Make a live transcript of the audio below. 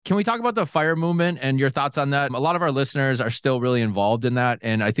Can we talk about the FIRE movement and your thoughts on that? A lot of our listeners are still really involved in that,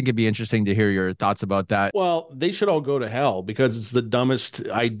 and I think it'd be interesting to hear your thoughts about that. Well, they should all go to hell because it's the dumbest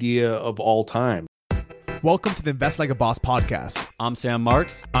idea of all time. Welcome to the Invest Like a Boss podcast. I'm Sam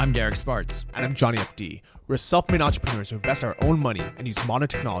Marks. I'm Derek Sparts. And I'm Johnny FD. We're self-made entrepreneurs who invest our own money and use modern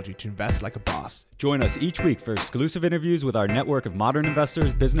technology to invest like a boss. Join us each week for exclusive interviews with our network of modern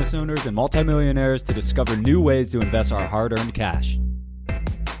investors, business owners, and multimillionaires to discover new ways to invest our hard-earned cash.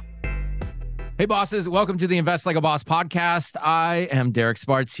 Hey, bosses. Welcome to the Invest Like a Boss podcast. I am Derek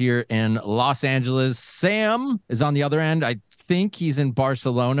Sparts here in Los Angeles. Sam is on the other end. I think he's in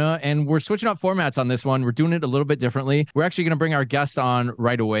Barcelona, and we're switching up formats on this one. We're doing it a little bit differently. We're actually going to bring our guest on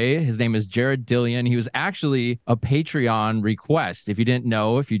right away. His name is Jared Dillian. He was actually a Patreon request. If you didn't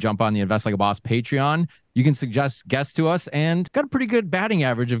know, if you jump on the Invest Like a Boss Patreon, you can suggest guests to us and got a pretty good batting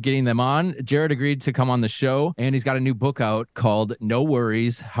average of getting them on. Jared agreed to come on the show, and he's got a new book out called No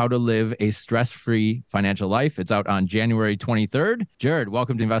Worries, How to Live a Stress-Free Financial Life. It's out on January 23rd. Jared,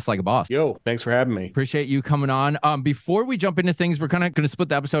 welcome to Invest Like a Boss. Yo, thanks for having me. Appreciate you coming on. Before we jump into things, we're kind of going to split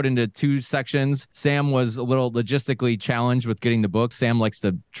the episode into two sections. Sam was a little logistically challenged with getting the book. Sam likes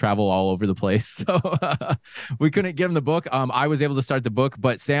to travel all over the place, so we couldn't give him the book. I was able to start the book,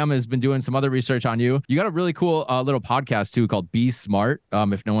 but Sam has been doing some other research on you. You got a really cool little podcast too called Be Smart.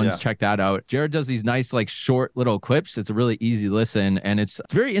 If no one's checked that out, Jared does these nice like short little clips. It's a really easy listen, and it's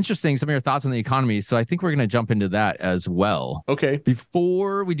very interesting. Some of your thoughts on the economy. So I think we're going to jump into that as well. Okay.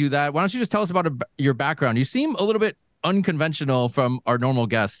 Before we do that, why don't you just tell us about your background? You seem a little bit unconventional from our normal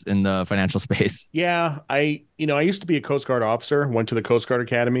guests in the financial space. Yeah, I used to be a Coast Guard officer, went to the Coast Guard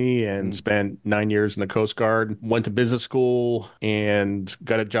Academy and spent 9 years in the Coast Guard, went to business school and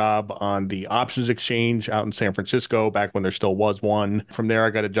got a job on the options exchange out in San Francisco back when there still was one. From there,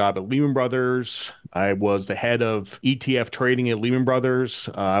 I got a job at Lehman Brothers. I was the head of ETF trading at Lehman Brothers.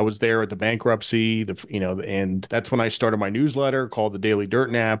 I was there at the bankruptcy, and that's when I started my newsletter called the Daily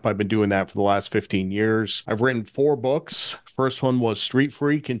Dirt Nap. I've been doing that for the last 15 years. I've written 4 books. First one was Street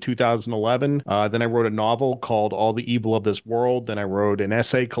Freak in 2011. Then I wrote a novel called All the Evil of This World. Then I wrote an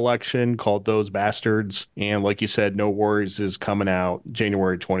essay collection called Those Bastards. And like you said, No Worries is coming out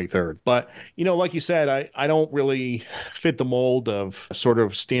January 23rd. But, like you said, I don't really fit the mold of sort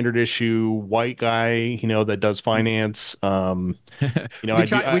of standard issue white guy, that does finance. We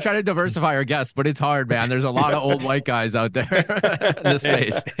try to diversify our guests, but it's hard, man. There's a lot of old white guys out there in this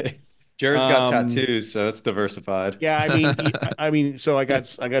space. Jared's got tattoos, so it's diversified. Yeah, so I got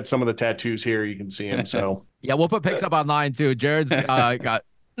some of the tattoos here. You can see them. So yeah, we'll put pics up online too. Jared's got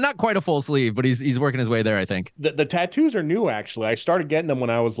not quite a full sleeve, but he's working his way there, I think. The tattoos are new, actually. I started getting them when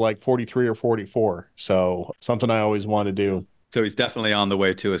I was like 43 or 44. So something I always wanted to do. So he's definitely on the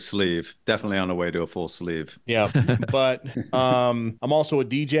way to a sleeve. Definitely on the way to a full sleeve. Yeah, but I'm also a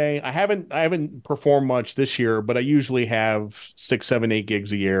DJ. I haven't performed much this year, but I usually have 6, 7, 8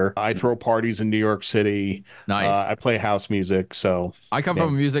 gigs a year. I throw parties in New York City. Nice. I play house music. So I come from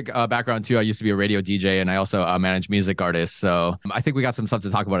a music background too. I used to be a radio DJ, and I also manage music artists. So I think we got some stuff to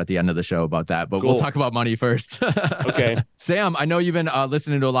talk about at the end of the show about that. But We'll talk about money first. Okay. Sam, I know you've been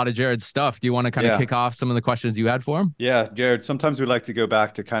listening to a lot of Jared's stuff. Do you want to kind of kick off some of the questions you had for him? Yeah, Jared. Sometimes we like to go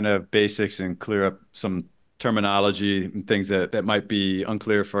back to kind of basics and clear up some terminology and things that might be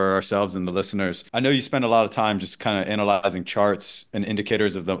unclear for ourselves and the listeners. I know you spend a lot of time just kind of analyzing charts and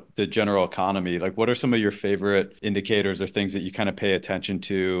indicators of the general economy. Like, what are some of your favorite indicators or things that you kind of pay attention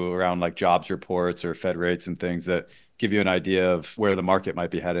to around like jobs reports or Fed rates and things that give you an idea of where the market might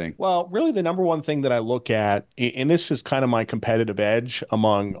be heading? Well, really the number one thing that I look at, and this is kind of my competitive edge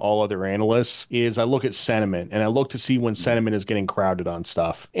among all other analysts, is I look at sentiment, and I look to see when sentiment is getting crowded on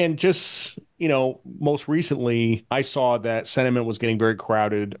stuff. And just, most recently, I saw that sentiment was getting very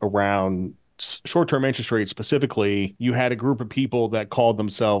crowded around short-term interest rates. Specifically, you had a group of people that called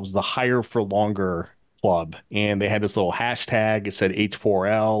themselves the higher for longer club, and they had this little hashtag. It said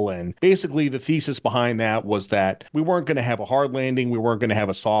H4L, and basically the thesis behind that was that we weren't going to have a hard landing, we weren't going to have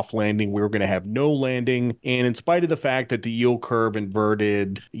a soft landing, we were going to have no landing. And in spite of the fact that the yield curve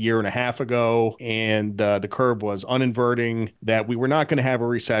inverted a year and a half ago, and the curve was uninverting, that we were not going to have a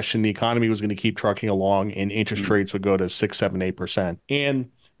recession, the economy was going to keep trucking along, and interest rates would go to 6, 7, 8%. And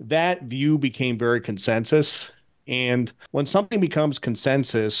that view became very consensus. And when something becomes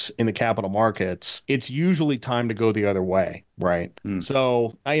consensus in the capital markets, it's usually time to go the other way. right?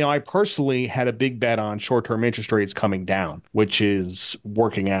 So I personally had a big bet on short-term interest rates coming down, which is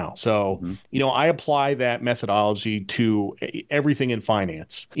working out. So, I apply that methodology to everything in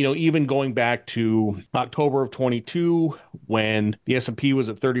finance. Even going back to October of 22, when the S&P was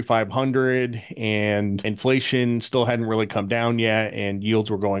at 3,500 and inflation still hadn't really come down yet and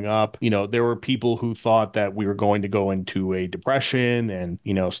yields were going up, there were people who thought that we were going to go into a depression and,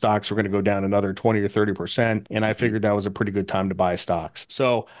 stocks were going to go down another 20 or 30%. And I figured that was a pretty good time to buy stocks.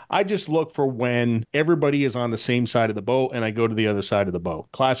 So I just look for when everybody is on the same side of the boat and I go to the other side of the boat.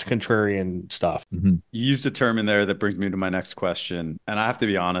 Classic contrarian stuff. You used a term in there that brings me to my next question. And I have to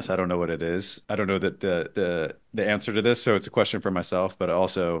be honest, I don't know what it is. I don't know that the answer to this. So it's a question for myself, but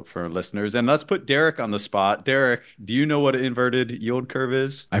also for listeners. And let's put Derek on the spot. Derek, do you know what an inverted yield curve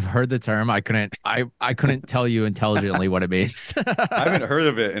is? I've heard the term. I couldn't tell you intelligently what it means. I haven't heard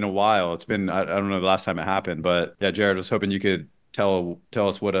of it in a while. It's been, I don't know the last time it happened, but yeah, Jared, I was hoping you could tell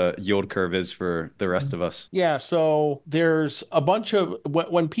us what a yield curve is for the rest of us. Yeah, so there's a bunch of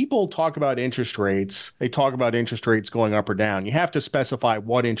when people talk about interest rates, they talk about interest rates going up or down. You have to specify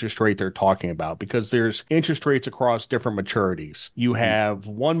what interest rate they're talking about because there's interest rates across different maturities. You have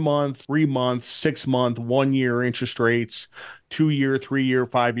 1 month, 3 month, 6 month, 1 year interest rates, 2 year, 3 year,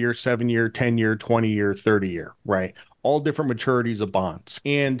 5 year, 7 year, 10 year, 20 year, 30 year, right? All different maturities of bonds.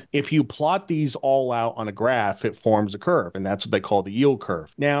 And if you plot these all out on a graph, it forms a curve, and that's what they call the yield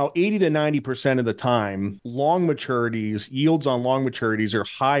curve. Now, 80 to 90% of the time, long maturities, yields on long maturities are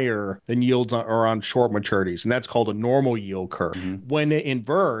higher than yields on short maturities, and that's called a normal yield curve. When it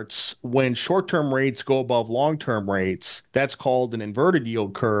inverts, when short-term rates go above long-term rates, that's called an inverted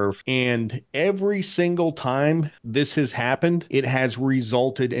yield curve, and every single time this has happened, it has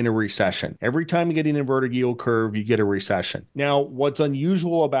resulted in a recession. Every time you get an inverted yield curve, you get a recession. Now, what's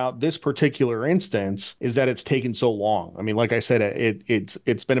unusual about this particular instance is that it's taken so long. I mean, like I said,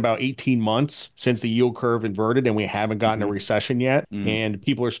 it's been about 18 months since the yield curve inverted and we haven't gotten a recession yet. And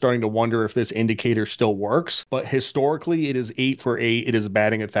people are starting to wonder if this indicator still works. But historically, it is 8 for 8. It is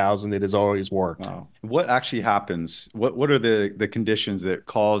batting 1,000. It has always worked. Wow. What actually happens? What are the conditions that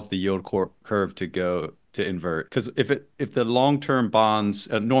cause the yield curve to invert? Because if the long-term bonds,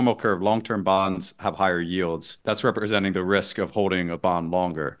 a normal curve, long-term bonds have higher yields, that's representing the risk of holding a bond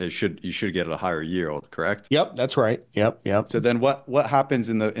longer. You should get a higher yield, correct? Yep, that's right. Yep. So then what happens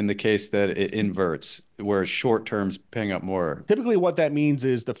in the case that it inverts, where short term's paying up more? Typically what that means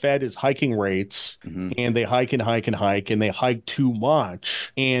is the Fed is hiking rates and they hike and hike and hike and they hike too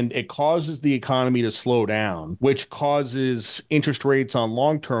much and it causes the economy to slow down, which causes interest rates on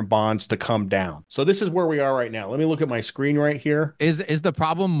long-term bonds to come down. So this is where we are right now. Let me look at my screen right here. Is the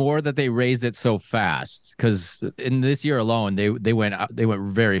problem more that they raised it so fast? Because in this year alone, they went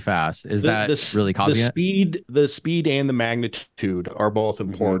very fast. Is that really causing it? The speed and the magnitude are both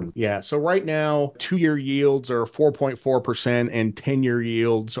important. Yeah. So right now, 2-year yields are 4.4% and 10-year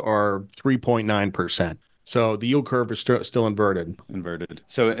yields are 3.9%. So the yield curve is still inverted.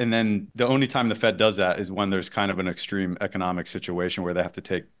 So, and then the only time the Fed does that is when there's kind of an extreme economic situation where they have to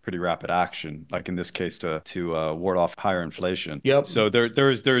take pretty rapid action, like in this case to ward off higher inflation. Yep. So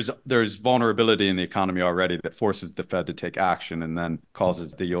there's vulnerability in the economy already that forces the Fed to take action and then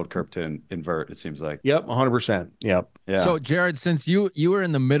causes the yield curve to invert, it seems like. Yep, 100%. Yep. Yeah. So Jared, since you were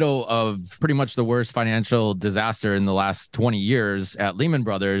in the middle of pretty much the worst financial disaster in the last 20 years at Lehman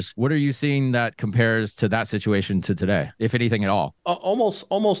Brothers, what are you seeing that compares to that situation to today, if anything at all?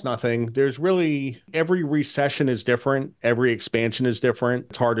 Almost nothing. There's really, every recession is different. Every expansion is different.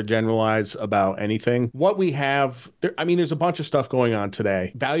 It's hard to generalize about anything. What we have, there's a bunch of stuff going on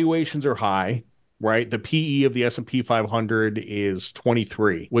today. Valuations are high. Right. The PE of the S&P 500 is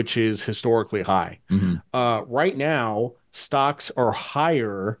 23, which is historically high. Right now, stocks are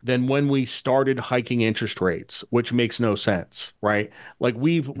higher than when we started hiking interest rates, which makes no sense, right? Like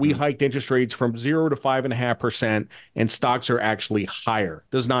we hiked interest rates from 0 to 5.5%, and stocks are actually higher.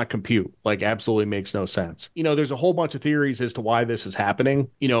 Does not compute. Like absolutely makes no sense. There's a whole bunch of theories as to why this is happening.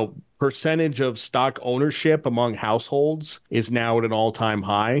 Percentage of stock ownership among households is now at an all-time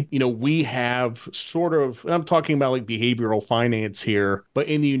high. We have sort of, and I'm talking about like behavioral finance here, but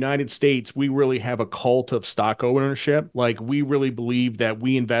in the United States, we really have a cult of stock ownership. Like we really believe that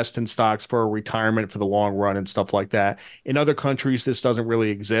we invest in stocks for a retirement for the long run and stuff like that. In other countries, this doesn't really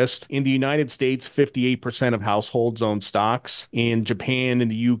exist. In the United States, 58% of households own stocks. In Japan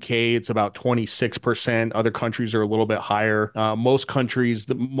and the UK, it's about 26%. Other countries are a little bit higher. Most countries,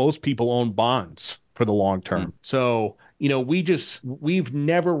 most people own bonds for the long term. So we've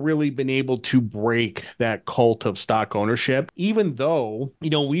never really been able to break that cult of stock ownership, even though,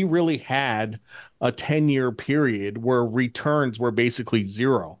 we really had a 10-year period where returns were basically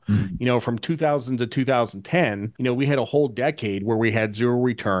zero. Mhm. From 2000 to 2010, we had a whole decade where we had zero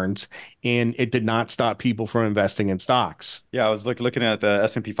returns, and it did not stop people from investing in stocks. Yeah, I was looking at the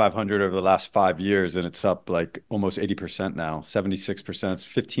S&P 500 over the last 5 years, and it's up like almost 80% now, 76%. It's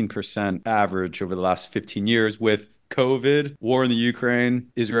 15% average over the last 15 years with COVID, war in the Ukraine,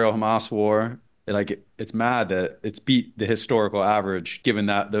 Israel-Hamas war. It's mad that it's beat the historical average given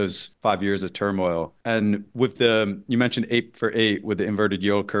that those 5 years of turmoil. And you mentioned 8 for 8 with the inverted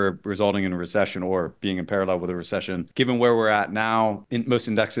yield curve resulting in a recession or being in parallel with a recession. Given where we're at now, most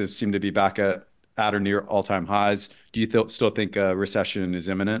indexes seem to be back at or near all-time highs. Do you still think a recession is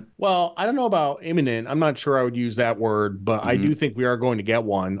imminent? Well, I don't know about imminent. I'm not sure I would use that word, but I do think we are going to get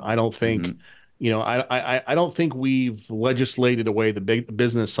one. I don't think, I don't think we've legislated away the big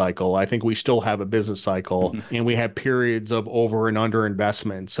business cycle. I think we still have a business cycle, and we have periods of over and under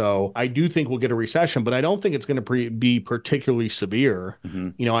investment. So I do think we'll get a recession, but I don't think it's going to be particularly severe.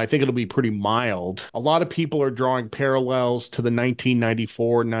 I think it'll be pretty mild. A lot of people are drawing parallels to the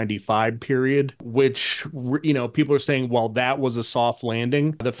 1994-95 period, which, people are saying, well, that was a soft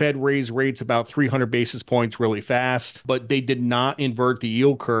landing. The Fed raised rates about 300 basis points really fast, but they did not invert the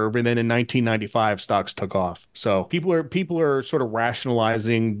yield curve. And then in 1995, stocks took off. So people are sort of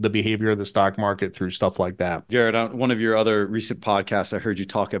rationalizing the behavior of the stock market through stuff like that. Jared, on one of your other recent podcasts, I heard you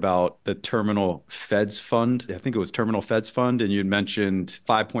talk about the Terminal Feds Fund. I think it was Terminal Feds Fund, and you mentioned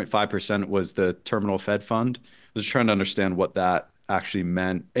 5.5% was the Terminal Fed Fund. I was trying to understand what that actually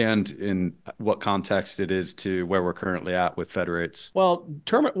meant and in what context it is to where we're currently at with Fed rates. Well,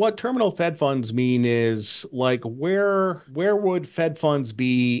 what terminal Fed funds mean is like where would Fed funds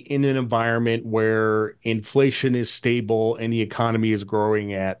be in an environment where inflation is stable and the economy is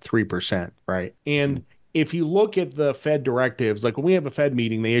growing at 3%, right? And if you look at the Fed directives, like when we have a Fed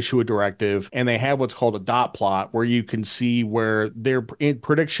meeting, they issue a directive and they have what's called a dot plot where you can see where their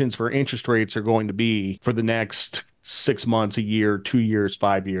predictions for interest rates are going to be for the next 6 months, a year, 2 years,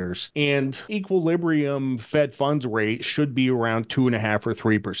 5 years. And equilibrium Fed funds rate should be around 2.5% or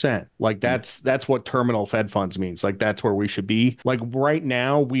 3%. Like that's what terminal Fed funds means. Like that's where we should be. Like right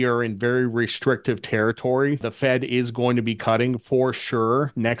now, we are in very restrictive territory. The Fed is going to be cutting for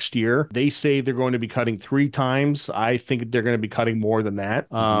sure next year. They say they're going to be cutting 3 times. I think they're going to be cutting more than that.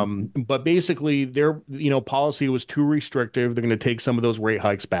 But basically, their policy was too restrictive. They're going to take some of those rate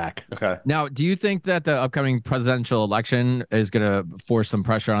hikes back. Okay. Now, do you think that the upcoming presidential election is going to force some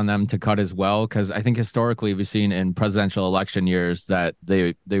pressure on them to cut as well? Because I think historically we've seen in presidential election years that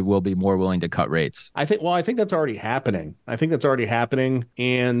they will be more willing to cut rates. I think that's already happening.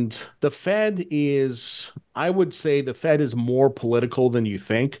 And the Fed is, I would say the Fed is more political than you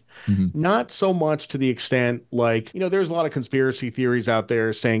think. Not so much to the extent like, there's a lot of conspiracy theories out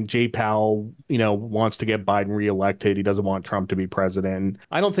there saying Jay Powell, wants to get Biden reelected. He doesn't want Trump to be president.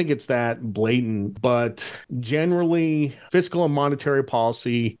 I don't think it's that blatant, but generally fiscal and monetary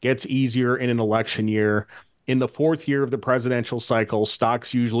policy gets easier in an election year. In the 4th year of the presidential cycle,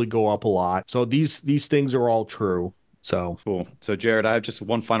 stocks usually go up a lot. So these things are all true. So cool. So Jared, I have just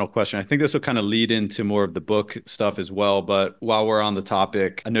one final question. I think this will kind of lead into more of the book stuff as well. But while we're on the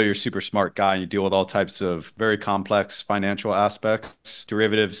topic, I know you're a super smart guy and you deal with all types of very complex financial aspects,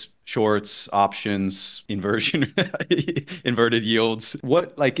 derivatives, shorts, options, inverted yields.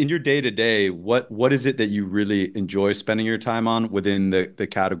 What, like in your day-to-day, what is it that you really enjoy spending your time on within the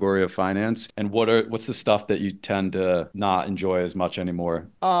category of finance? And what's the stuff that you tend to not enjoy as much anymore?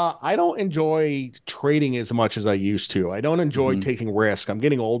 I don't enjoy trading as much as I used to. I don't enjoy taking risk. I'm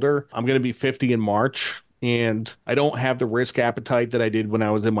getting older. I'm going to be 50 in March. And I don't have the risk appetite that I did when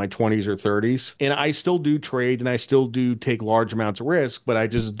I was in my 20s or 30s. And I still do trade and I still do take large amounts of risk, but I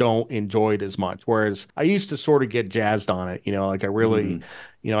just don't enjoy it as much. Whereas I used to sort of get jazzed on it. Like I really,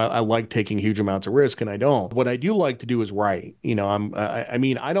 I like taking huge amounts of risk and I don't. What I do like to do is write.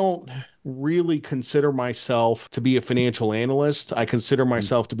 I don't really consider myself to be a financial analyst. I consider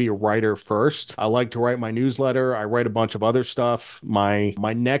myself to be a writer first. I like to write my newsletter. I write a bunch of other stuff. My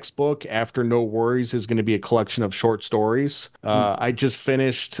next book, After No Worries, is going to be a collection of short stories. I just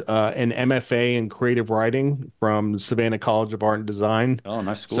finished an MFA in creative writing from Savannah College of Art and Design. Oh,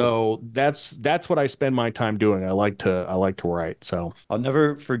 nice school. So that's what I spend my time doing. I like to write. So I'll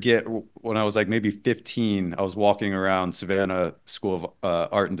never forget when I was like maybe 15, I was walking around Savannah School of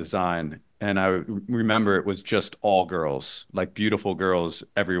Art and Design. And I remember it was just all girls, like beautiful girls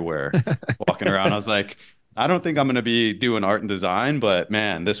everywhere walking around. I was like, I don't think I'm going to be doing art and design, but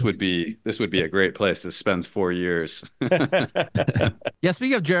man, this would be a great place to spend 4 years. Yeah,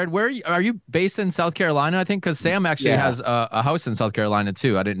 speaking of Jared, where are you based in South Carolina? I think because Sam actually Yeah. has a house in South Carolina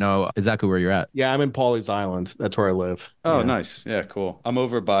too. I didn't know exactly where you're at. Yeah, I'm in Pawleys Island. That's where I live. Oh, Yeah. nice. Yeah, cool. I'm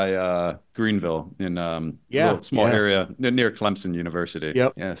over by Greenville in a Yeah, little small yeah. area near Clemson University.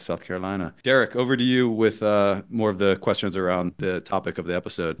 Yep. Yeah, South Carolina. Derek, over to you with more of the questions around the topic of the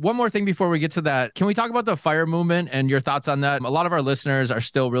episode. One more thing before we get to that. Can we talk about the FIRE movement and your thoughts on that? A lot of our listeners are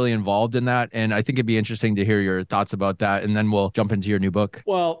still really involved in that, and I think it'd be interesting to hear your thoughts about that, and then we'll jump into your new book.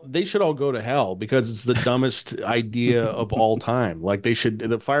 Well, they should all go to hell because it's the dumbest idea of all time. Like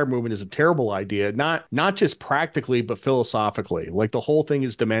the FIRE movement is a terrible idea, not just practically, but philosophically. Like the whole thing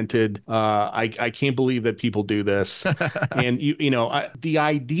is demented. I can't believe that people do this. And the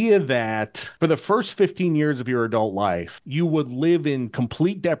idea that for the first 15 years of your adult life, you would live in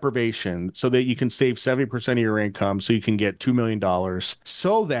complete deprivation so that you can save 70% of your income so you can get $2 million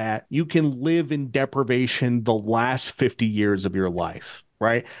so that you can live in deprivation the last 50 years of your life.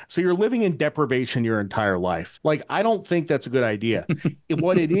 Right. So you're living in deprivation your entire life. Like, I don't think that's a good idea.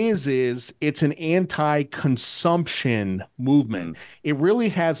 What it is it's an anti-consumption movement. It really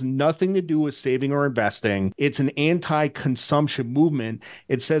has nothing to do with saving or investing. It's an anti-consumption movement.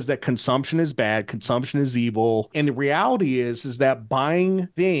 It says that consumption is bad, consumption is evil. And the reality is that buying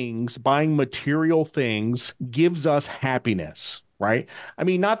material things gives us happiness. Right? I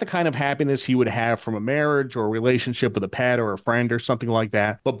mean, not the kind of happiness you would have from a marriage or a relationship with a pet or a friend or something like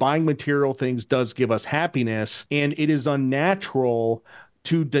that. But buying material things does give us happiness, and it is unnatural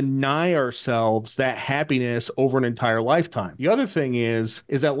to deny ourselves that happiness over an entire lifetime. The other thing is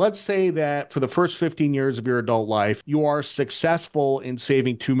that let's say that for the first 15 years of your adult life, you are successful in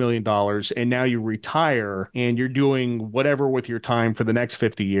saving $2 million and now you retire and you're doing whatever with your time for the next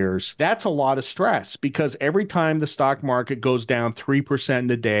 50 years. That's a lot of stress because every time the stock market goes down 3% in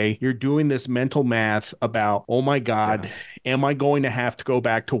a day, you're doing this mental math about, oh my God, am I going to have to go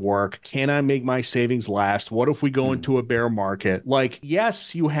back to work? Can I make my savings last? What if we go into a bear market? Like, yes,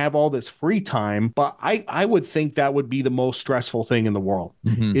 you have all this free time, but I would think that would be the most stressful thing in the world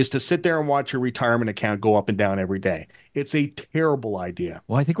is to sit there and watch your retirement account go up and down every day. It's a terrible idea.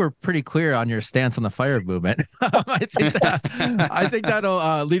 Well, I think we're pretty clear on your stance on the FIRE movement. I think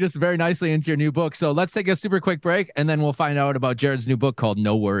that'll lead us very nicely into your new book. So let's take a super quick break, and then we'll find out about Jared's new book called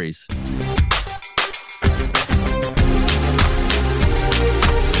No Worries.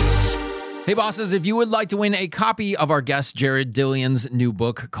 Hey bosses, if you would like to win a copy of our guest Jared Dillian's new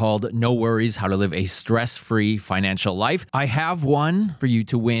book called No Worries, How to Live a Stress-Free Financial Life, I have one for you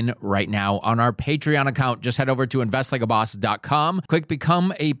to win right now on our Patreon account. Just head over to investlikeaboss.com. Click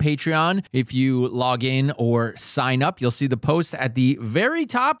Become a Patreon. If you log in or sign up, you'll see the post at the very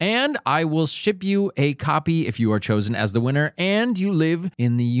top, and I will ship you a copy if you are chosen as the winner and you live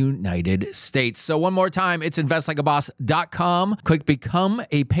in the United States. So one more time, it's investlikeaboss.com. Click Become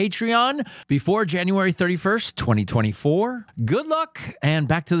a Patreon before January 31st, 2024. Good luck, and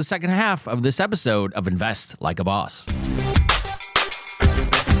back to the second half of this episode of Invest Like a Boss.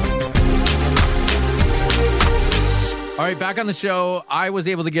 All right, back on the show. I was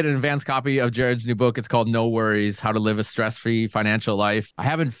able to get an advanced copy of Jared's new book. It's called No Worries, How to Live a Stress-Free Financial Life. I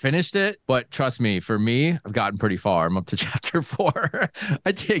haven't finished it, but trust me, for me, I've gotten pretty far. I'm up to chapter 4.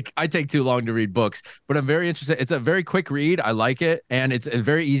 I take too long to read books, but I'm very interested. It's a very quick read. I like it, and it's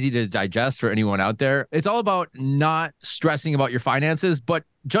very easy to digest for anyone out there. It's all about not stressing about your finances, but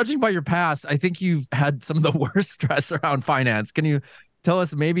judging by your past, I think you've had some of the worst stress around finance. Can you tell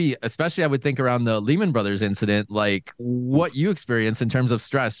us, maybe, especially I would think around the Lehman Brothers incident, like what you experienced in terms of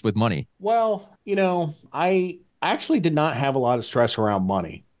stress with money? Well, I actually did not have a lot of stress around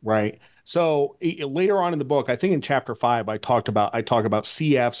money, right? So later on in the book, I think in chapter 5, I talk about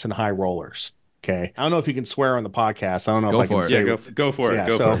CFs and high rollers. Okay. I don't know if you can swear on the podcast. I don't know if I can say. Yeah, go for it.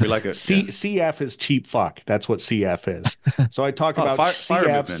 Go for it. We like it. CF is cheap fuck. That's what CF is. So I talk about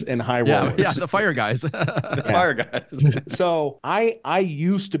CFs and high rollers. Yeah, the fire guys. Fire guys. So I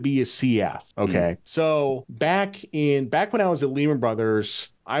used to be a CF. Okay. So back when I was at Lehman Brothers,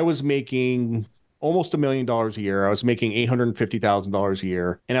 I was making almost $1 million a year. I was making $850,000 a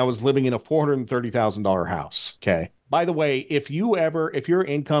year, and I was living in a $430,000 house. Okay. By the way, if your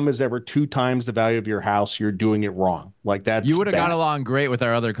income is ever 2 times the value of your house, you're doing it wrong. Like that's you would have got along great with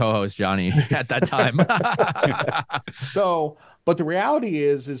our other co-host, Johnny, at that time. So, but the reality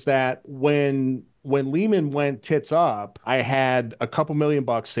is that when Lehman went tits up, I had a couple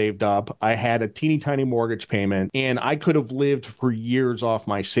 $1,000,000 saved up. I had a teeny tiny mortgage payment, and I could have lived for years off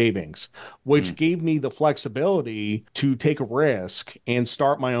my savings, which gave me the flexibility to take a risk and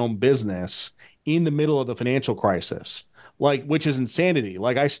start my own business in the middle of the financial crisis, like, which is insanity.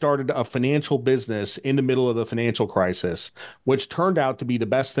 Like, I started a financial business in the middle of the financial crisis, which turned out to be the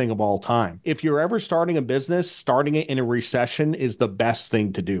best thing of all time. If you're ever starting a business, starting it in a recession is the best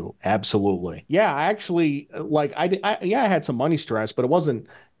thing to do. Absolutely. Yeah, I actually, like, I had some money stress, but it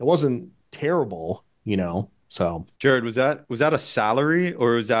wasn't terrible, so. Jared, was that a salary,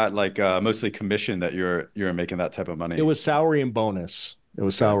 or was that like mostly commission that you're making that type of money? It was salary and bonus. It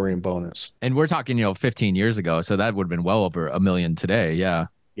was salary and bonus. And we're talking, 15 years ago. So that would have been well over $1 million today. Yeah.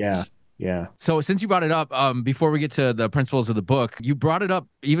 Yeah. Yeah. So since you brought it up, before we get to the principles of the book, you brought it up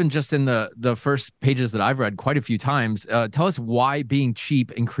even just in the first pages that I've read quite a few times. Tell us why being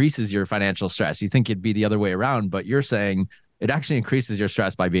cheap increases your financial stress. You think it'd be the other way around, but you're saying it actually increases your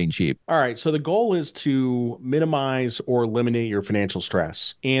stress by being cheap. All right. So the goal is to minimize or eliminate your financial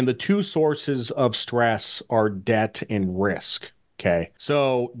stress. And the two sources of stress are debt and risk. Okay.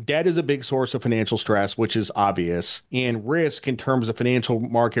 So debt is a big source of financial stress, which is obvious. And risk, in terms of financial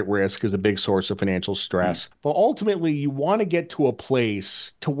market risk, is a big source of financial stress. But ultimately, you want to get to a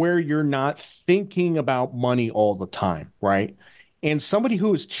place to where you're not thinking about money all the time, right? And somebody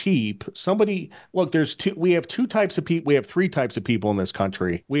who is cheap, look, we have two types of people. We have three types of people in this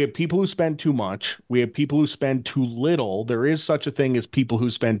country. We have people who spend too much. We have people who spend too little. There is such a thing as people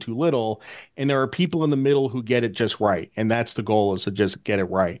who spend too little. And there are people in the middle who get it just right. And that's the goal, is to just get it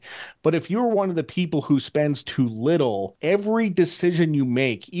right. But if you're one of the people who spends too little, every decision you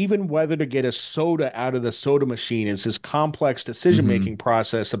make, even whether to get a soda out of the soda machine, is this complex decision-making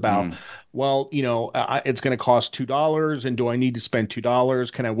process about, well, it's going to cost $2. And do I need to spend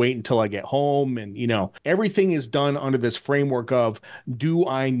 $2? Can I wait until I get home? And, everything is done under this framework of, do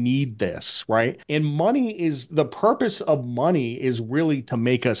I need this? Right. And the purpose of money is really to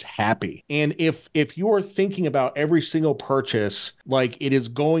make us happy. And if you're thinking about every single purchase like it is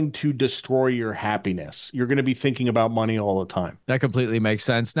going to destroy your happiness, you're going to be thinking about money all the time. That completely makes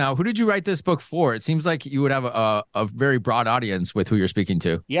sense. Now, who did you write this book for? It seems like you would have a very broad audience with who you're speaking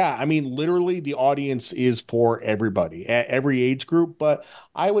to. Yeah. I mean, literally the audience is for everybody at every age group, but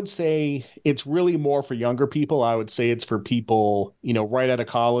I would say it's really more for younger people. I would say it's for people, right out of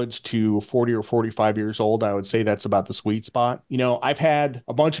college to 40 or 45 years old. I would say that's about the sweet spot. I've had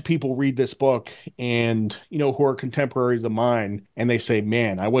a bunch of people read this book and, who are contemporaries of mine, and they say,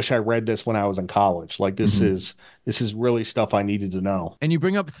 man, I wish I read this when I was in college. Like, this is really stuff I needed to know. And you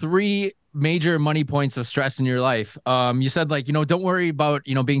bring up three major money points of stress in your life. You said, don't worry about,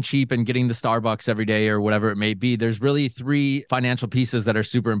 being cheap and getting the Starbucks every day or whatever it may be. There's really three financial pieces that are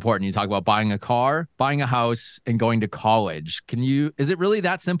super important. You talk about buying a car, buying a house, and going to college. Is it really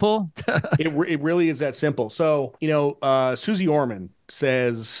that simple? It really is that simple. So, Susie Orman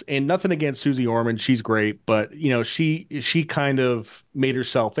says, and nothing against Susie Orman, she's great, but she kind of made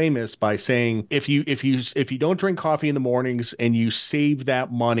herself famous by saying, if you don't drink coffee in the mornings and you save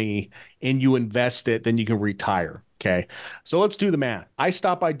that money and you invest it, then you can retire. Okay. So let's do the math. I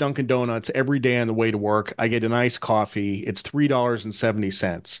stop by Dunkin' Donuts every day on the way to work. I get a nice coffee. It's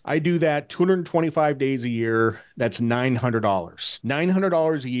 $3.70. I do that 225 days a year. That's $900.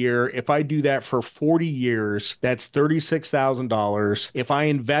 $900 a year. If I do that for 40 years, that's $36,000. If I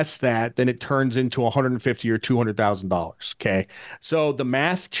invest that, then it turns into $150,000 or $200,000. Okay. So the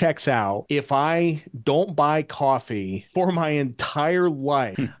math checks out. If I don't buy coffee for my entire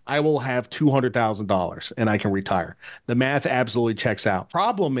life, I will have $200,000 and I can retire. The math absolutely checks out.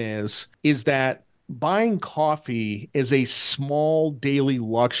 Problem is that buying coffee is a small daily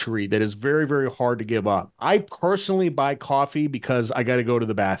luxury that is very, very hard to give up. I personally buy coffee because I got to go to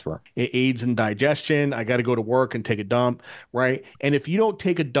the bathroom. It aids in digestion. I got to go to work and take a dump, right? And if you don't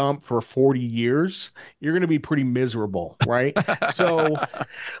take a dump for 40 years, you're going to be pretty miserable, right? So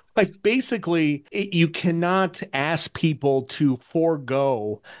basically, you cannot ask people to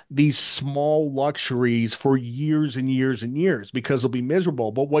forego these small luxuries for years and years and years because they'll be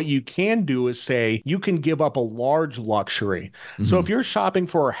miserable. But what you can do is say, you can give up a large luxury. So if you're shopping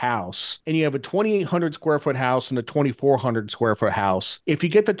for a house and you have a 2,800 square foot house and a 2,400 square foot house, if you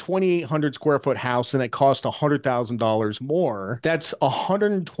get the 2,800 square foot house and it costs $100,000 more, that's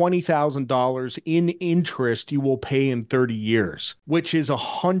 $120,000 in interest you will pay in 30 years, which is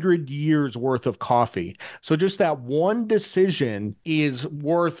 100 years worth of coffee. So just that one decision is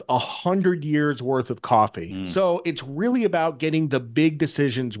worth 100 years worth of coffee. So it's really about getting the big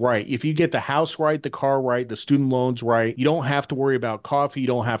decisions right. If you get the house right, right, the car right, the student loans right. You don't have to worry about coffee. You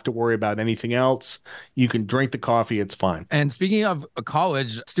don't have to worry about anything else. You can drink the coffee. It's fine. And speaking of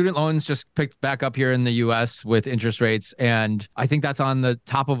college, student loans just picked back up here in the US with interest rates. And I think that's on the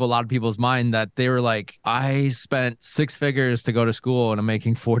top of a lot of people's mind that they were like, I spent 6 figures to go to school and I'm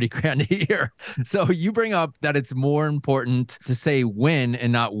making 40 grand a year. So you bring up that it's more important to say when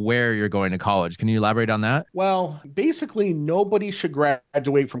and not where you're going to college. Can you elaborate on that? Well, basically, nobody should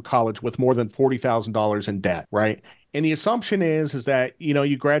graduate from college with more than $40,000 in debt, right? And the assumption is that,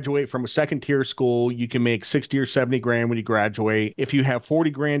 you graduate from a second tier school, you can make 60 or 70 grand when you graduate. If you have 40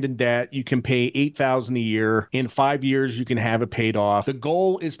 grand in debt, you can pay 8,000 a year. In 5 years, you can have it paid off. The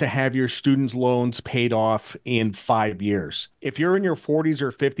goal is to have your students' loans paid off in 5 years. If you're in your 40s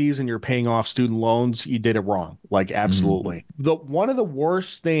or 50s and you're paying off student loans, you did it wrong. Like, absolutely. One of the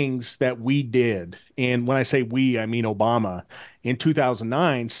worst things that we did, and when I say we, I mean Obama, in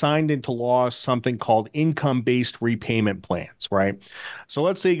 2009, signed into law something called income-based repayment plans, right? So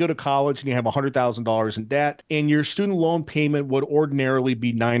let's say you go to college and you have $100,000 in debt, and your student loan payment would ordinarily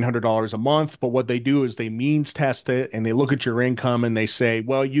be $900 a month. But what they do is they means test it and they look at your income and they say,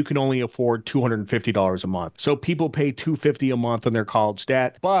 well, you can only afford $250 a month. So people pay $250 a month on their college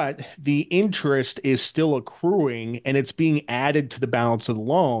debt, but the interest is still accruing and it's being added to the balance of the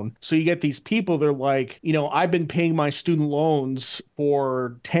loan. So you get these people, they're like, I've been paying my student loans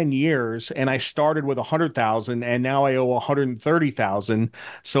for 10 years and I started with 100,000 and now I owe 130,000.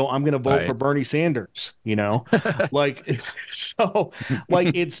 So I'm going to vote for Bernie Sanders, like, so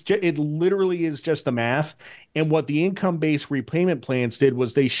like it literally is just the math. And what the income-based repayment plans did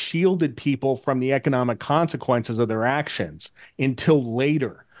was they shielded people from the economic consequences of their actions until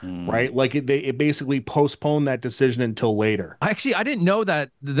later. Right? Like it basically postponed that decision until later. Actually, I didn't know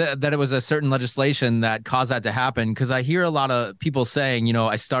that it was a certain legislation that caused that to happen because I hear a lot of people saying,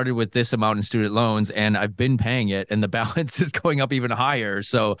 I started with this amount in student loans and I've been paying it and the balance is going up even higher.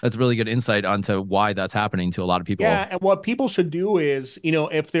 So that's really good insight onto why that's happening to a lot of people. Yeah, and what people should do is,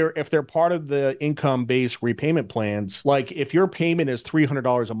 if they're part of the income-based repayment plans, like if your payment is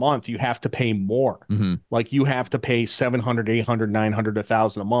 $300 a month, you have to pay more. Like you have to pay $700, $800, $900,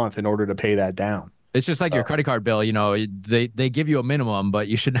 $1,000 a month in order to pay that down. It's just like your credit card bill, they give you a minimum, but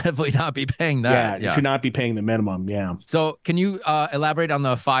you should definitely not be paying that. Yeah, you should not be paying the minimum. Yeah. So can you elaborate on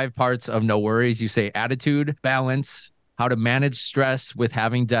the 5 parts of no worries? You say attitude, balance, how to manage stress with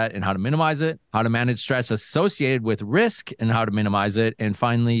having debt and how to minimize it, how to manage stress associated with risk and how to minimize it, and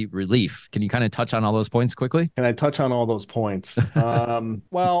finally, relief. Can you kind of touch on all those points quickly? Can I touch on all those points?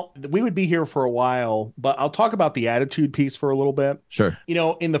 Well, we would be here for a while, but I'll talk about the attitude piece for a little bit. Sure.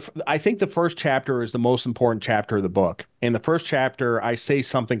 I think the first chapter is the most important chapter of the book. In the first chapter, I say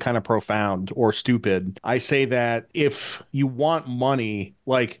something kind of profound or stupid. I say that if you want money,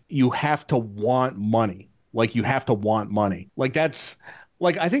 like you have to want money. Like you have to want money. Like that's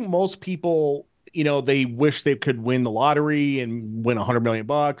like, I think most people, they wish they could win the lottery and win $100 million,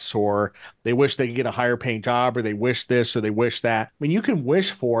 or they wish they could get a higher paying job, or they wish this, or they wish that. I mean, you can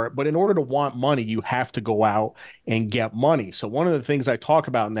wish for it, but in order to want money, you have to go out and get money. So one of the things I talk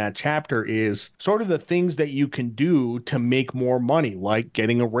about in that chapter is sort of the things that you can do to make more money, like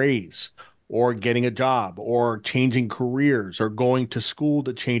getting a raise, or getting a job, or changing careers, or going to school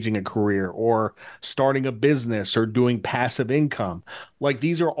to changing a career, or starting a business, or doing passive income. Like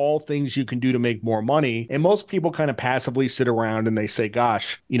these are all things you can do to make more money. And most people kind of passively sit around and they say,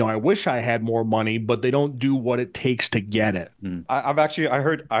 gosh, I wish I had more money, but they don't do what it takes to get it. I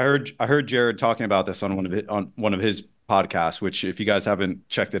heard Jared talking about this on one of his podcasts, which if you guys haven't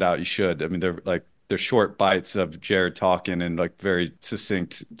checked it out, you should. I mean, they're short bites of Jared talking and like very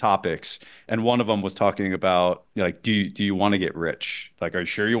succinct topics. And one of them was talking about like, do you want to get rich? Like, are you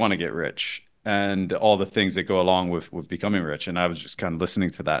sure you want to get rich? And all the things that go along with becoming rich. And I was just kind of listening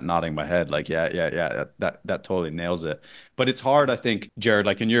to that, nodding my head, like, yeah, that totally nails it. But it's hard, I think, Jared,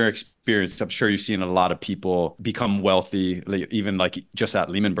 like in your experience, I'm sure you've seen a lot of people become wealthy, even like just at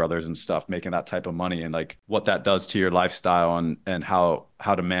Lehman Brothers and stuff, making that type of money, and like what that does to your lifestyle and how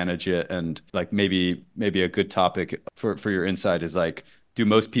to manage it. And like maybe a good topic for your insight is like, do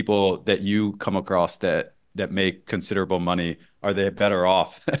most people that you come across that make considerable money, are they better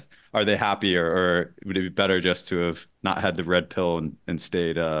off? Are they happier, or would it be better just to have not had the red pill and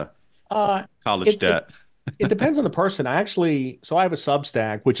stayed college debt? It depends on the person. So I have a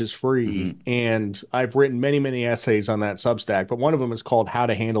Substack, which is free, Hmm. and I've written many, many essays on that Substack, but one of them is called How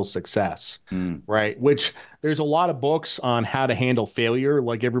to Handle Success, Mm. right? Which there's a lot of books on how to handle failure.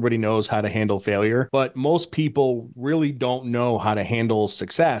 Like everybody knows how to handle failure, but most people really don't know how to handle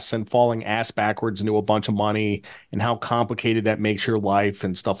success and falling ass backwards into a bunch of money and how complicated that makes your life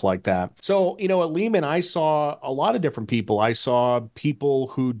and stuff like that. So, at Lehman, I saw a lot of different people. I saw people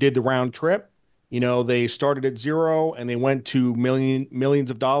who did the round trip. They started at zero and they went to millions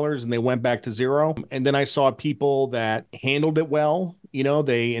of dollars and they went back to zero. And then I saw people that handled it well.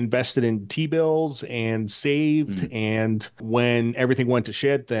 They invested in T-bills and saved. Mm. And when everything went to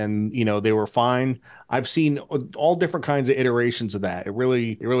shit, then, they were fine. I've seen all different kinds of iterations of that. It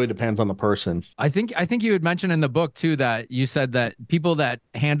really depends on the person. I think you had mentioned in the book too that you said that people that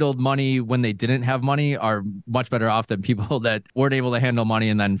handled money when they didn't have money are much better off than people that weren't able to handle money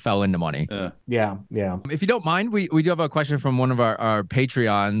and then fell into money. Yeah. Yeah, yeah. If you don't mind, we do have a question from one of our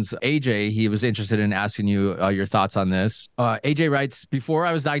Patreons, AJ. He was interested in asking you your thoughts on this. AJ writes, before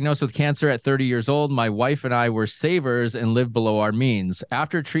I was diagnosed with cancer at 30 years old, my wife and I were savers and lived below our means.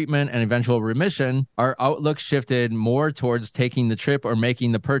 After treatment and eventual remission, our outlook shifted more towards taking the trip or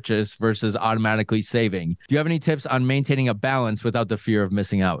making the purchase versus automatically saving. Do you have any tips on maintaining a balance without the fear of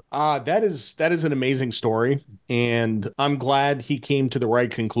missing out? That is an amazing story, and I'm glad he came to the right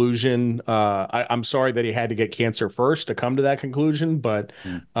conclusion. I'm sorry that he had to get cancer first to come to that conclusion, but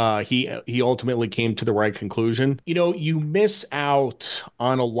Mm. he ultimately came to the right conclusion. You miss out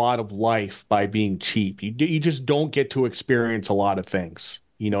on a lot of life by being cheap. You just don't get to experience a lot of things.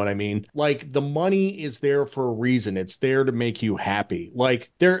 You know what I mean? Like the money is there for a reason. It's there to make you happy. Like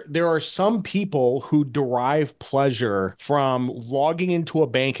there are some people who derive pleasure from logging into a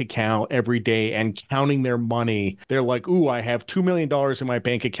bank account every day and counting their money. They're like, "Ooh, I have $2 million in my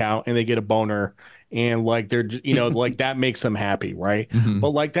bank account," and they get a boner. And like like that makes them happy, right? Mhm. But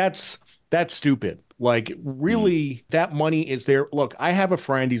like that's stupid. Like, Mm. really, that money is there. Look, I have a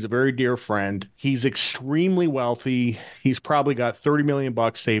friend. He's a very dear friend. He's extremely wealthy. He's probably got 30 million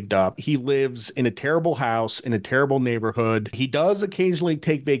bucks saved up. He lives in a terrible house in a terrible neighborhood. He does occasionally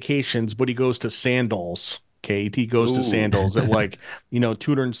take vacations, but he goes to Sandals. Okay, he goes to Ooh. Sandals at like,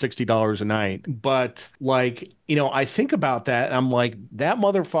 $260 a night. But like, I think about that and I'm like, that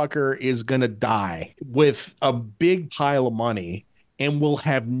motherfucker is gonna die with a big pile of money and will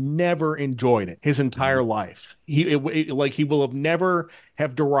have never enjoyed it his entire Mhm. life. Like he will have never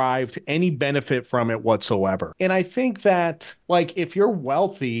have derived any benefit from it whatsoever. And I think that like if you're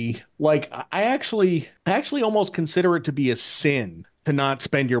wealthy, like I actually almost consider it to be a sin to not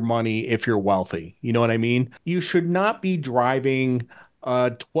spend your money if you're wealthy. You know what I mean? You should not be driving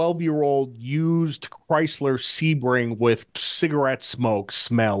a 12-year-old used Chrysler Sebring with cigarette smoke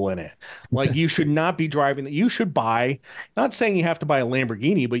smell in it. Like you should not be driving that. You should buy, not saying you have to buy a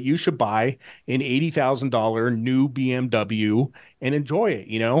Lamborghini, but you should buy an $80,000 new BMW and enjoy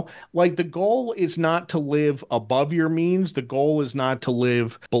it. Like the goal is not to live above your means. The goal is not to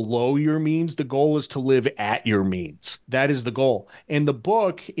live below your means. The goal is to live at your means. That is the goal. And the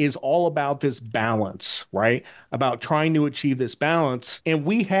book is all about this balance, right? About trying to achieve this balance. And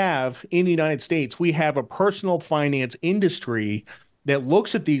we have in the United States, we have a personal finance industry that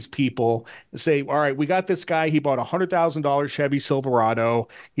looks at these people and say, all right, we got this guy. He bought a $100,000 Chevy Silverado.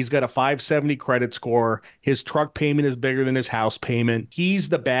 He's got a 570 credit score. His truck payment is bigger than his house payment. He's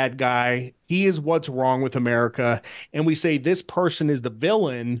the bad guy. He is what's wrong with America. And we say this person is the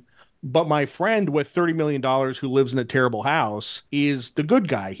villain. But my friend with $30 million who lives in a terrible house is the good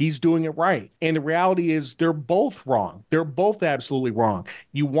guy. He's doing it right. And the reality is they're both wrong. They're both absolutely wrong.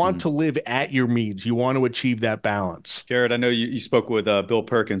 You want Mm. to live at your means. You want to achieve that balance. Jared, I know you spoke with Bill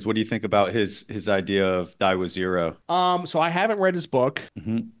Perkins. What do you think about his idea of die with zero? So I haven't read his book.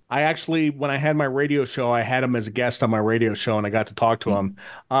 Hmm. I actually, when I had my radio show, I had him as a guest on my radio show, and I got to talk to him.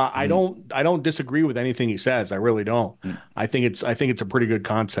 I Hmm. don't disagree with anything he says. I really don't. Mm. I think it's a pretty good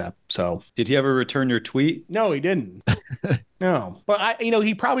concept. So Did he ever return your tweet? no, he didn't. No, but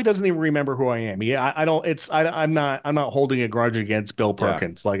he probably doesn't even remember who I am. I don't. I'm not holding a grudge against Bill Yeah.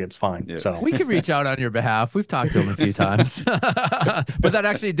 Perkins. Like it's fine. Yeah. So We could reach out on your behalf. We've talked to him a few times. But that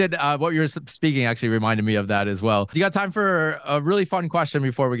actually did, what you were speaking actually reminded me of that as well. You got time for a really fun question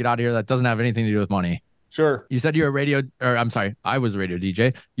before we get out of here that doesn't have anything to do with money? sure. You said you're a radio, or I'm sorry, I was a radio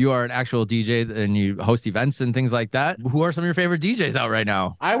DJ. You are an actual DJ and you host events and things like that. Who are some of your favorite DJs out right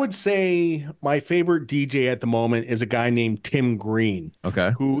now? I would say my favorite DJ at the moment is a guy named Tim Green,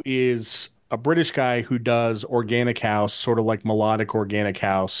 Okay. who is a British guy who does organic house, sort of like melodic organic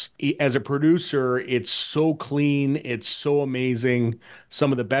house. As a producer, it's so clean, it's so amazing.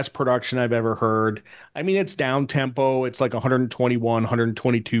 some of the best production I've ever heard. I mean, it's down tempo. It's like 121,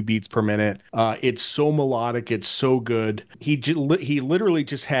 122 beats per minute. It's so melodic. It's so good. He literally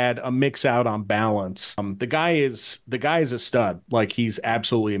just had a mix out on balance. The guy is a stud. Like, he's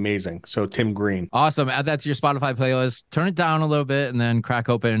absolutely amazing. So Tim Green. Awesome. Add that to your Spotify playlist. Turn it down a little bit and then crack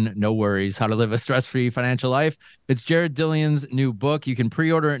open No Worries, How to Live a Stress-Free Financial Life. It's Jared Dillian's new book. You can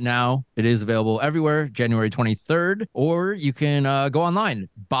pre-order it now. It is available everywhere, January 23rd, or you can go online,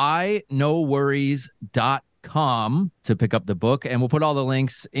 buynoworries.com to pick up the book. And we'll put all the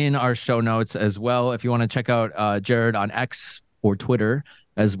links in our show notes as well. If you want to check out Jared on X or Twitter,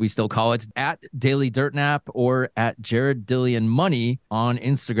 as we still call it, at Daily Dirt Nap or at Jared Dillian Money on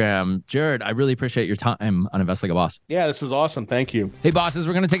Instagram. Jared, I really appreciate your time on Invest Like a Boss. Yeah, this was awesome. Thank you. Hey, bosses,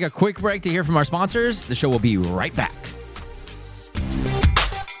 we're going to take a quick break to hear from our sponsors. The show will be right back.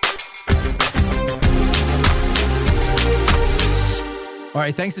 All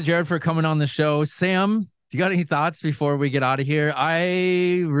right, thanks to Jared for coming on the show. Sam, do you got any thoughts before we get out of here?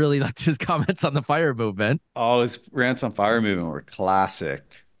 I really liked his comments on the FIRE movement. Oh, his rants on FIRE movement were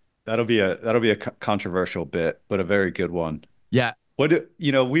classic. That'll be a controversial bit, but a very good one. Yeah. We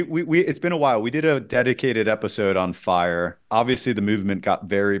it's been a while. We did a dedicated episode on FIRE. Obviously, the movement got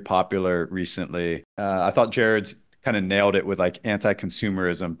very popular recently. I thought Jared's kind of nailed it with like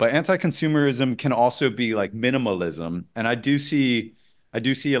anti-consumerism, but anti-consumerism can also be like minimalism, and I do see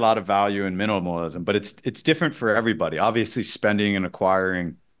a lot of value in minimalism, but it's different for everybody. Obviously, spending and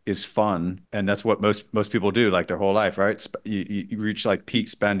acquiring is fun, and that's what most people do like their whole life, right? You reach like peak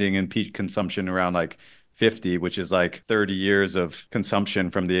spending and peak consumption around like 50, which is like 30 years of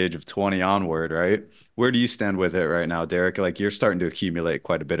consumption from the age of 20 onward, right? Where do you stand with it right now, Derek? Like, you're starting to accumulate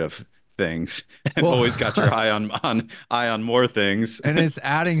quite a bit of things and always got your eye on more things, and it's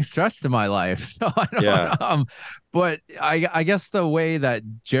adding stress to my life. So I don't but I guess the way that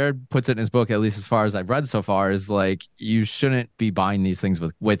Jared puts it in his book, at least as far as I've read so far, is like, you shouldn't be buying these things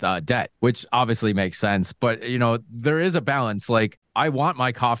with debt, which obviously makes sense. But, you know, there is a balance. Like, I want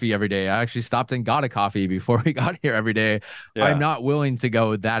my coffee every day. I actually stopped and got a coffee before we got here every day. Yeah. I'm not willing to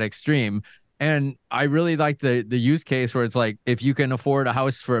go that extreme. And I really like the use case where it's like, if you can afford a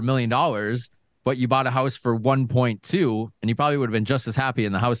house for $1 million, but you bought a house for 1.2, and you probably would have been just as happy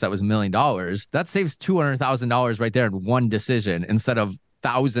in the house that was $1 million. That saves $200,000 right there in one decision instead of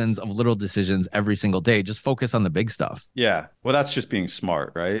thousands of little decisions every single day. Just focus on the big stuff. Yeah. Well, that's just being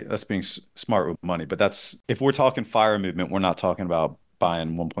smart, right? That's being smart with money. But if we're talking FIRE movement, we're not talking about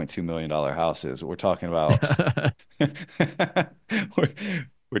buying $1.2 million houses. We're talking about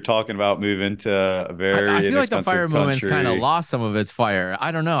we're talking about moving to a very I feel like the FIRE movement's country. kind of lost some of its fire.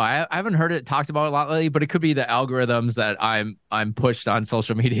 I don't know. I haven't heard it talked about a lot lately, but it could be the algorithms that I'm pushed on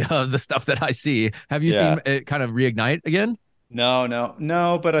social media of the stuff that I see. Have you seen it kind of reignite again?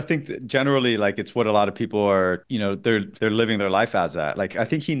 No. But I think that generally, like, it's what a lot of people are, they're living their life as that. Like, I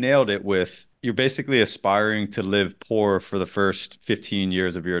think he nailed it with, you're basically aspiring to live poor for the first 15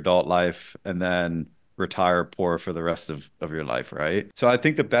 years of your adult life and then retire poor for the rest of your life, right? So I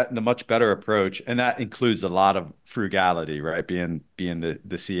think the much better approach, and that includes a lot of frugality, right? Being the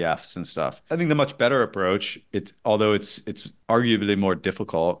CFs and stuff. I think the much better approach, although it's arguably more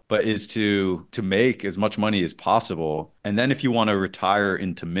difficult, but is to make as much money as possible. And then if you want to retire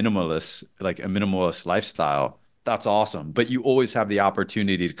into like a minimalist lifestyle, that's awesome. But you always have the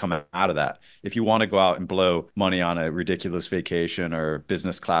opportunity to come out of that. If you want to go out and blow money on a ridiculous vacation or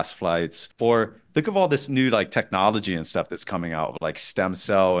business class flights, or think of all this new like technology and stuff that's coming out, like stem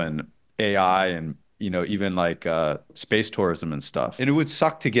cell and AI and even like space tourism and stuff. And it would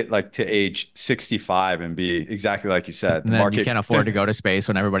suck to get like to age 65 and be exactly like you said. And then you can't afford to go to space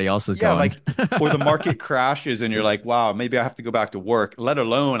when everybody else is going. Or the market crashes and you're like, wow, maybe I have to go back to work, let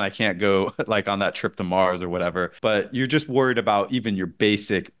alone I can't go like on that trip to Mars or whatever. But you're just worried about even your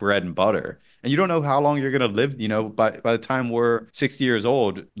basic bread and butter. And you don't know how long you're going to live. By the time we're 60 years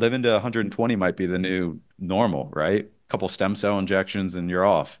old, living to 120 might be the new normal, right? Couple stem cell injections and you're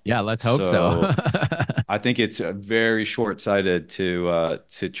off. Yeah, let's hope so. I think it's very short-sighted to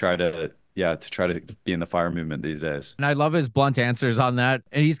try to be in the FIRE movement these days. And I love his blunt answers on that.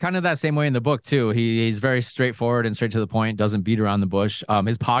 And he's kind of that same way in the book too. He's very straightforward and straight to the point, doesn't beat around the bush.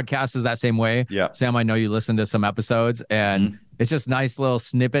 His podcast is that same way. Yeah. Sam, I know you listened to some episodes and it's just nice little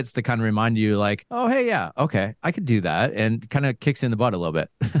snippets to kind of remind you like, oh, hey, yeah, okay, I could do that. And kind of kicks in the butt a little bit.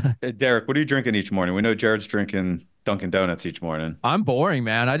 Hey, Derek, what are you drinking each morning? We know Jared's drinking Dunkin' Donuts each morning. I'm boring,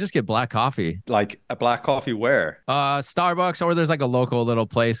 man. I just get black coffee. Like a black coffee where? Starbucks, or there's like a local little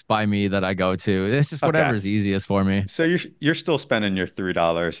place by me that I go to. It's just whatever's easiest for me. So you're still spending your $3,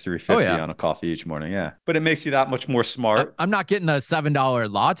 $3.50 on a coffee each morning. Yeah. But it makes you that much more smart. I'm not getting a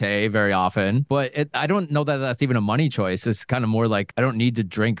 $7 latte very often, but I don't know that that's even a money choice. It's kind of more like I don't need to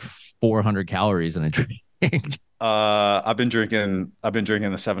drink 400 calories in a drink. I've been drinking the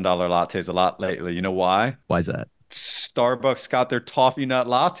 $7 lattes a lot lately. You know why? Why is that? Starbucks got their toffee nut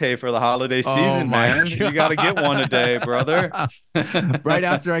latte for the holiday season, man. God. You got to get one a day, brother. Right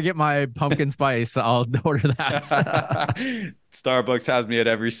after I get my pumpkin spice, I'll order that. Starbucks has me at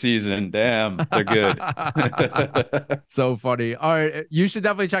every season. Damn, they're good. So funny. All right. You should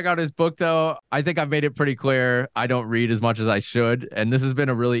definitely check out his book, though. I think I've made it pretty clear. I don't read as much as I should. And this has been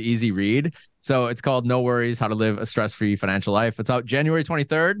a really easy read. So it's called No Worries, How to Live a Stress-Free Financial Life. It's out January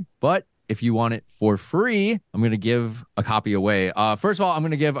 23rd. But if you want it for free, I'm going to give a copy away. First of all, I'm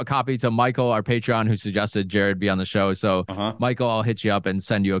going to give a copy to Michael, our Patreon, who suggested Jared be on the show. So Michael, I'll hit you up and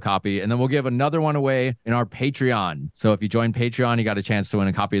send you a copy. And then we'll give another one away in our Patreon. So if you join Patreon, you got a chance to win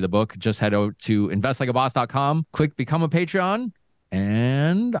a copy of the book. Just head over to investlikeaboss.com, click Become a Patreon,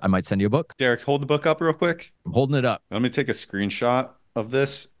 and I might send you a book. Derek, hold the book up real quick. I'm holding it up. Let me take a screenshot of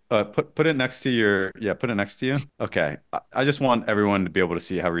this. Put it next to your, put it next to you. Okay. I just want everyone to be able to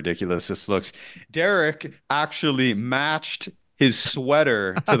see how ridiculous this looks. Derek actually matched his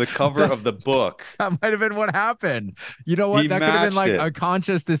sweater to the cover of the book. That might have been what happened. You know what? That could have been like a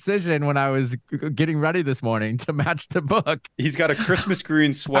conscious decision when I was getting ready this morning to match the book. He's got a Christmas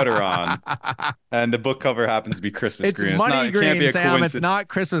green sweater on, and the book cover happens to be Christmas green. It's money green, Sam. It's not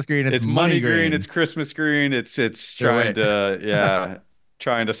Christmas green. It's money green. It's Christmas green. It's trying to,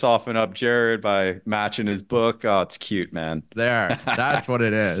 trying to soften up Jared by matching his book. Oh, it's cute, man. That's what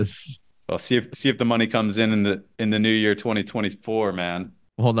it is. Well, see if the money comes in the new year 2024, man.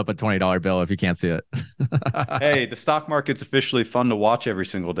 I'm holding up a $20 bill if you can't see it. Hey, the stock market's officially fun to watch every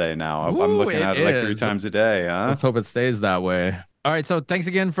single day now. I'm looking at it like 3 times a day. Huh? Let's hope it stays that way. All right, so thanks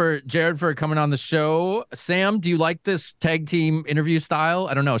again for Jared for coming on the show. Sam, do you like this tag team interview style?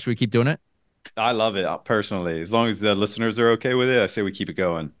 I don't know. Should we keep doing it? I love it personally. As long as the listeners are okay with it, I say we keep it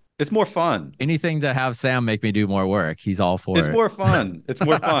going. It's more fun. Anything to have Sam make me do more work. He's all for it. It's more fun. It's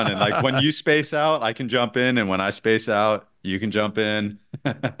more fun. And like when you space out, I can jump in. And when I space out, you can jump in.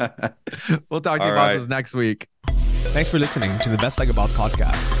 We'll talk to you bosses next week. Thanks for listening to the Invest Like a Boss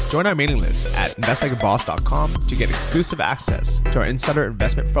podcast. Join our mailing list at investlikeaboss.com to get exclusive access to our insider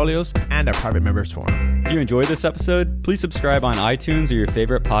investment portfolios and our private members forum. If you enjoyed this episode, please subscribe on iTunes or your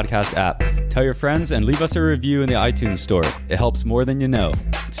favorite podcast app. Tell your friends and leave us a review in the iTunes store. It helps more than you know.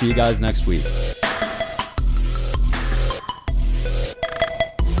 See you guys next week.